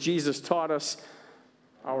pray as Jesus taught us,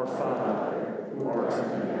 Our Father, who art in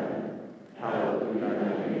heaven, hallowed be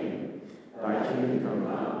thy name. Thy kingdom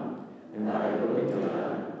come, and thy will be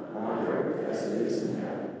done on earth as it is in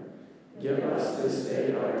heaven. Give us this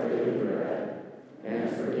day our daily bread, and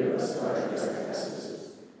forgive us our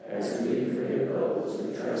trespasses, as we forgive those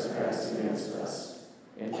who trespass against us.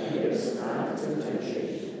 And lead us not into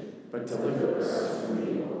temptation, but deliver us from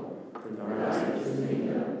evil. For thine is the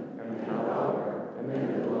kingdom, and the power, and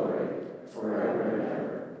the glory, forever and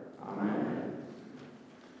ever. Amen.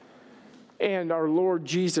 And our Lord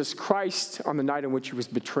Jesus Christ, on the night on which he was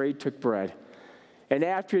betrayed, took bread. And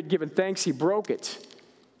after he had given thanks, he broke it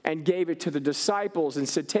and gave it to the disciples and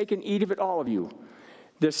said, "Take and eat of it, all of you.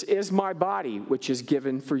 This is my body, which is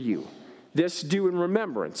given for you. This do in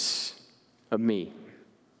remembrance of me."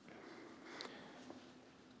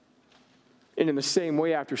 And in the same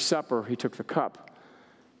way, after supper, he took the cup.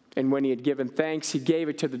 And when he had given thanks, he gave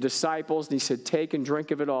it to the disciples, and he said, "Take and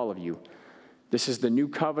drink of it, all of you. This is the new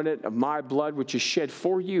covenant of my blood, which is shed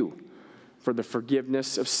for you for the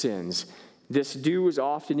forgiveness of sins. This do as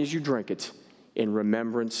often as you drink it in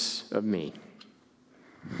remembrance of me."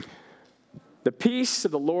 The peace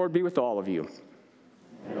of the Lord be with all of you.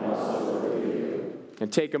 And also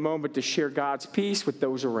and take a moment to share God's peace with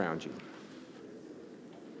those around you.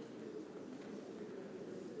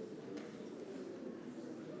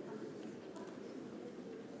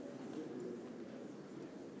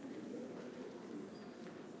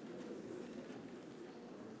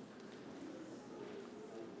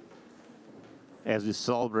 As we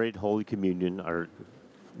celebrate Holy Communion, our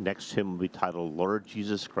next hymn will be titled, Lord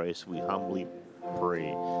Jesus Christ, We Humbly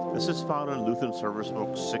Pray. This is found in Lutheran Service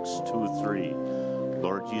Book 623.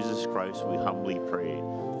 Lord Jesus Christ, we humbly pray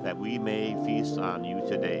that we may feast on you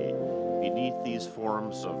today. Beneath these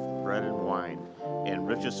forms of bread and wine,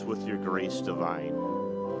 enrich us with your grace divine.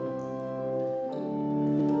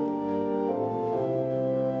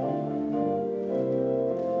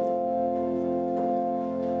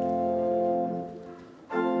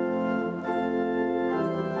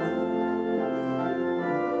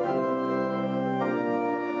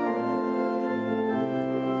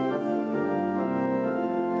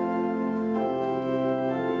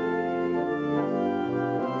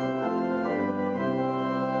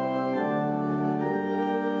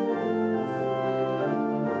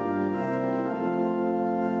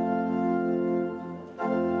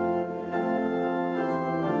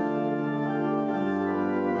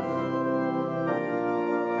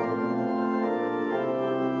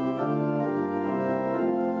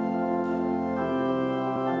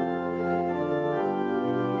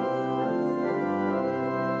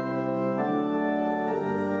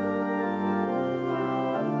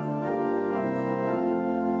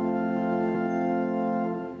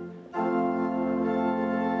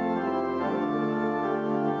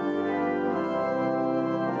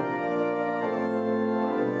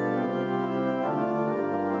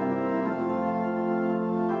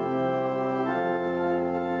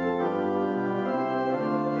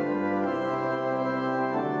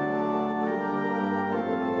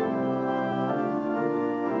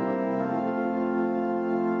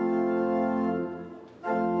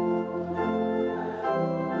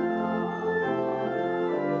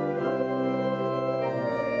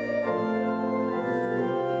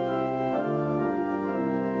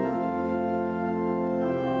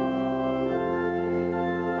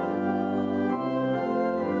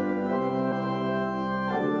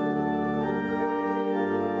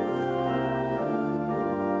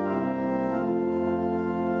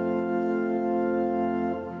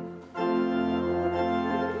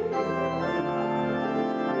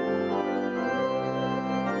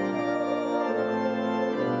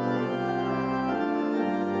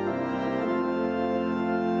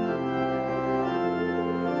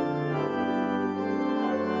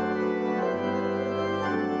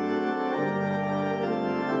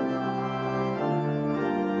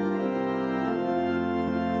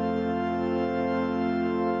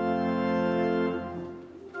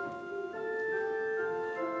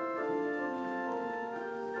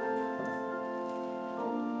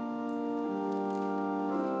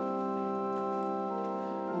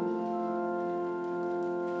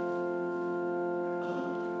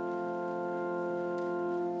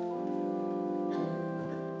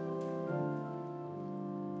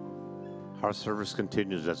 Our service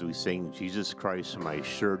continues as we sing Jesus Christ, My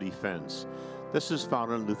Sure Defense. This is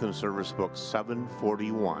found in Lutheran Service Book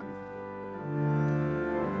 741.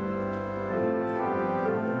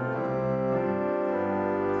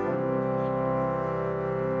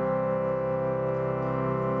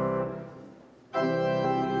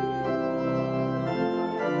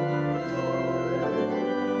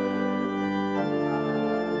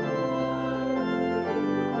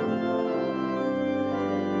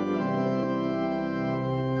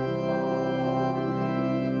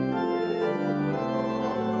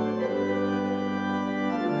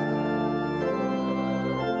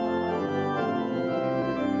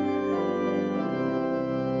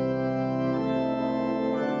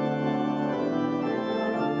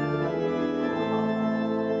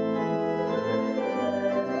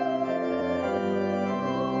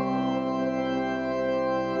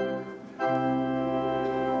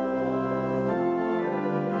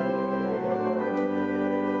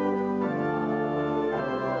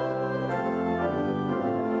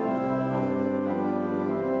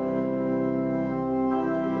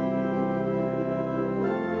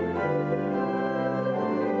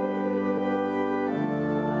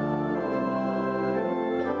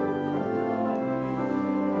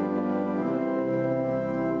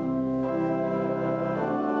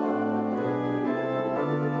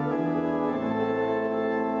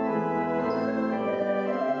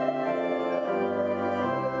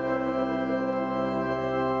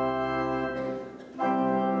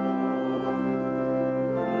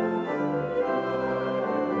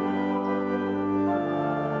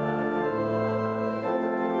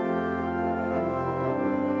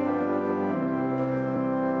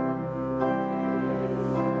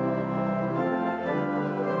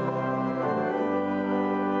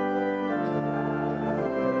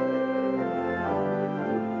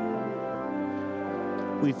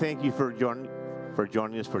 We thank you for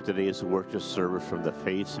joining us for today's worship service from the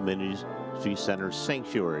Faith Ministry Center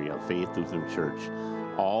Sanctuary of Faith Lutheran Church.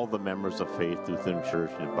 All the members of Faith Lutheran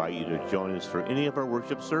Church invite you to join us for any of our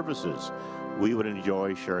worship services. We would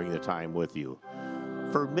enjoy sharing the time with you.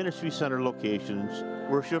 For Ministry Center locations,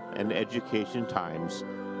 worship, and education times,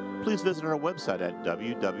 please visit our website at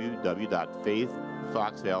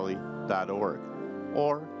www.faithfoxvalley.org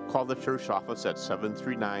or call the church office at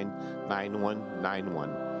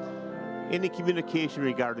 739-9191. Any communication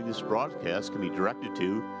regarding this broadcast can be directed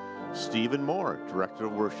to Stephen Moore, Director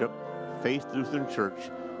of Worship, Faith Lutheran Church,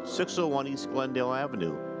 601 East Glendale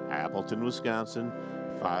Avenue, Appleton, Wisconsin,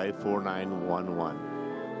 54911.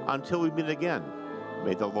 Until we meet again,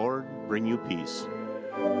 may the Lord bring you peace.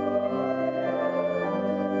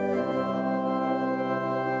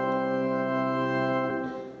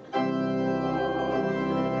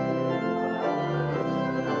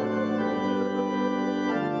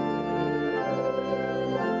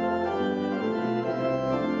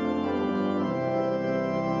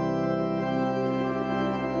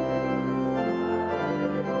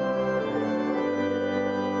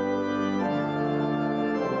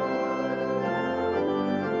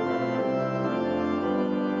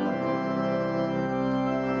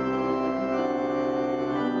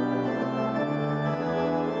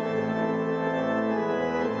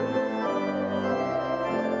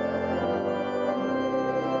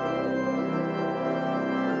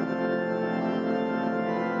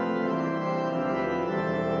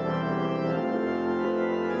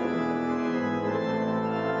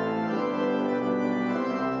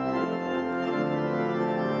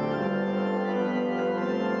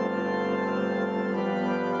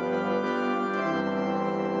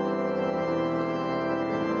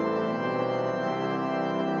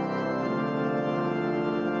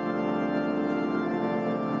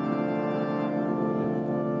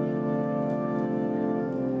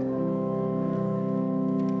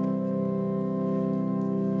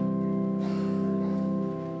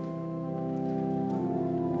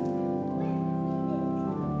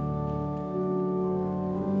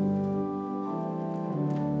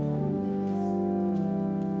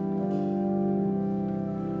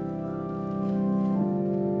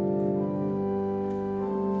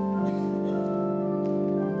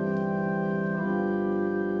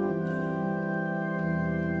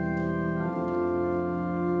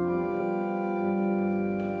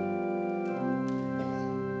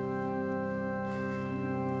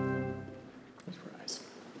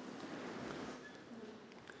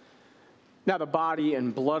 Now the body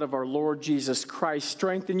and blood of our Lord Jesus Christ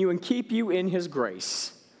strengthen you and keep you in his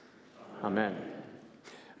grace. Amen.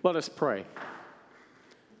 Let us pray.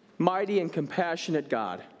 Mighty and compassionate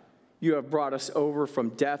God, you have brought us over from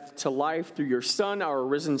death to life through your Son, our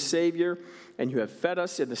risen Savior, and you have fed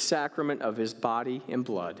us in the sacrament of his body and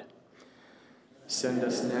blood. Send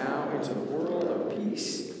us now into the world of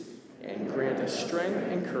peace and grant us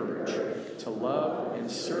strength and courage to love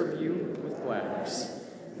and serve you with gladness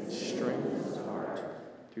and strength of heart.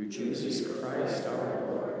 Through Jesus Christ our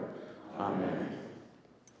Lord. Amen.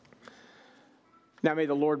 Now may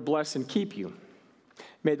the Lord bless and keep you.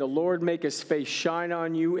 May the Lord make his face shine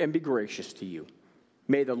on you and be gracious to you.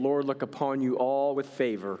 May the Lord look upon you all with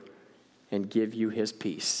favor and give you his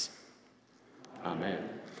peace. Amen.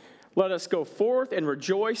 Let us go forth and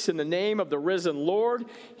rejoice in the name of the risen Lord.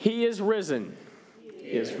 He is risen. He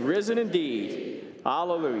is risen indeed.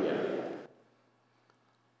 Hallelujah.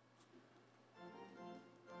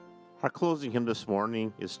 Our closing hymn this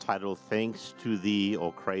morning is titled, Thanks to Thee,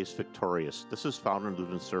 O Christ Victorious. This is found in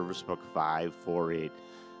Lutheran Service Book 548.